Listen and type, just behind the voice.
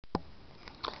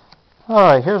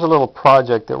Alright, here's a little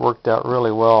project that worked out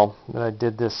really well that I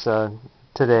did this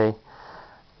today.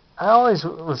 I always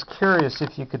was curious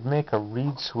if you could make a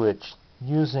reed switch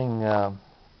using the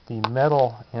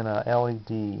metal in a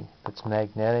LED that's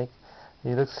magnetic.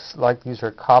 It looks like these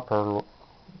are copper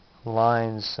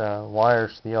lines,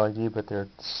 wires to the LED, but they're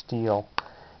steel.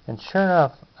 And sure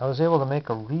enough, I was able to make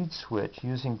a reed switch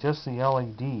using just the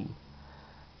LED.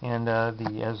 And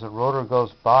as the rotor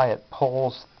goes by, it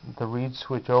pulls the reed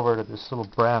switch over to this little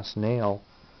brass nail,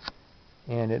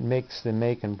 and it makes the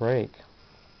make and break.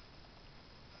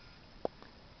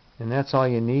 And that's all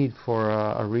you need for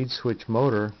a reed switch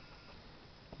motor,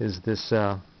 is this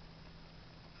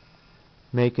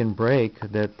make and break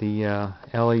that the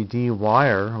LED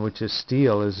wire, which is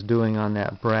steel, is doing on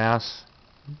that brass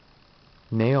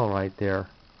nail right there.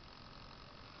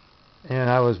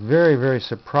 And I was very, very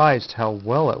surprised how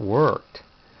well it worked.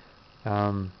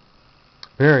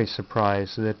 Very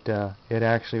surprised that it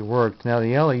actually worked. Now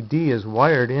the LED is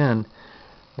wired in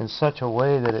such a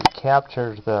way that it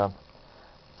captures the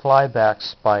flyback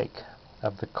spike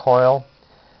of the coil.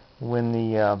 When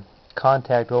the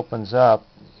contact opens up,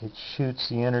 it shoots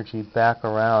the energy back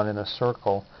around in a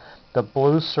circle. The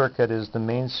blue circuit is the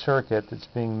main circuit that's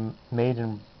being made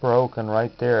and broken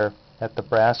right there at the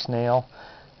brass nail.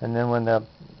 And then when the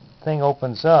thing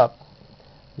opens up,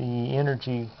 the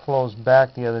energy flows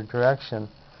back the other direction.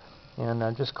 And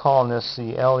I'm just calling this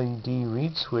the LED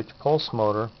reed switch pulse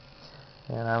motor.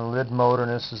 And I'm a lid motor,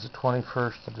 and this is the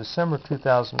 21st of December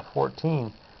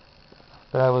 2014.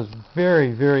 But I was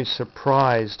very, very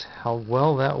surprised how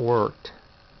well that worked.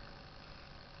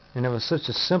 And it was such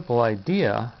a simple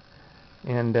idea,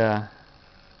 and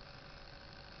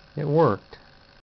it worked.